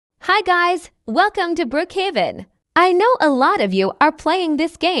Hi guys, welcome to Brookhaven. I know a lot of you are playing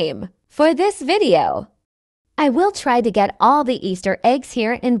this game. For this video, I will try to get all the Easter eggs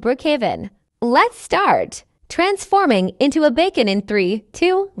here in Brookhaven. Let's start transforming into a bacon in 3,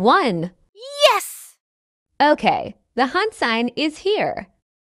 2, 1. Yes! Okay, the hunt sign is here.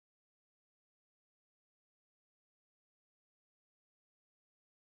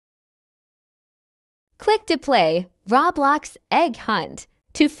 Click to play Roblox Egg Hunt.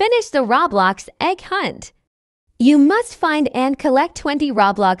 To finish the Roblox Egg Hunt, you must find and collect 20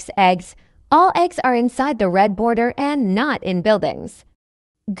 Roblox eggs. All eggs are inside the red border and not in buildings.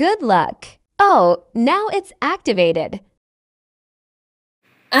 Good luck! Oh, now it's activated.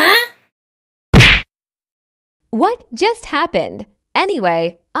 What just happened?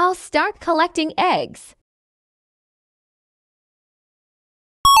 Anyway, I'll start collecting eggs.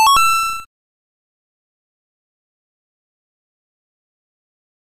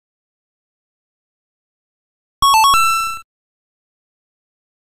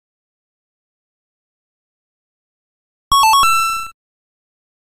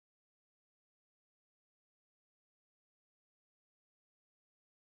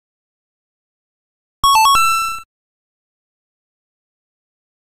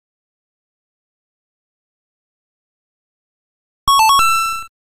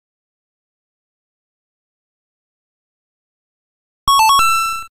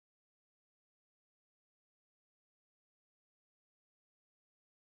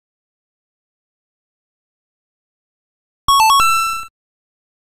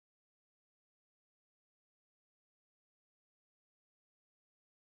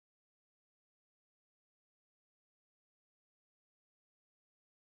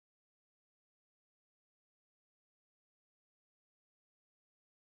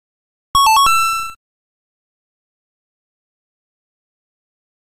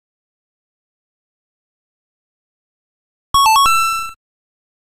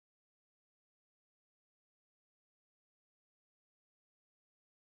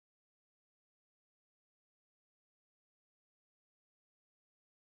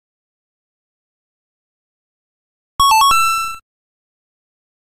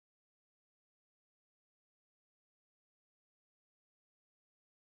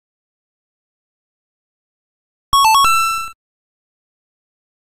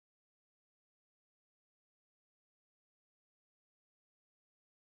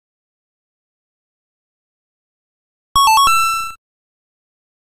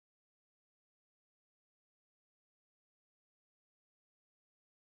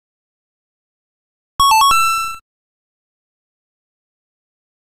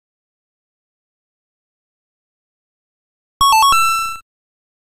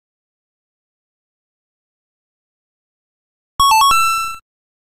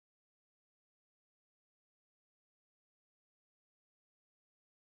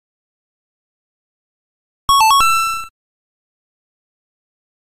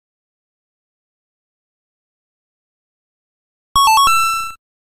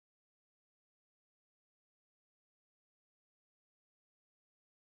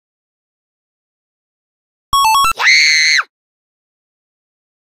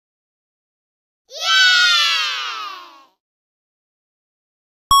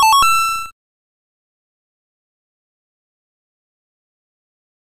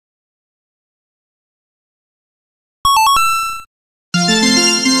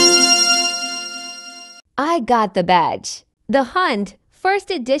 I got the badge. The Hunt First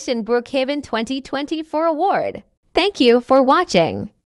Edition Brookhaven 2024 award. Thank you for watching.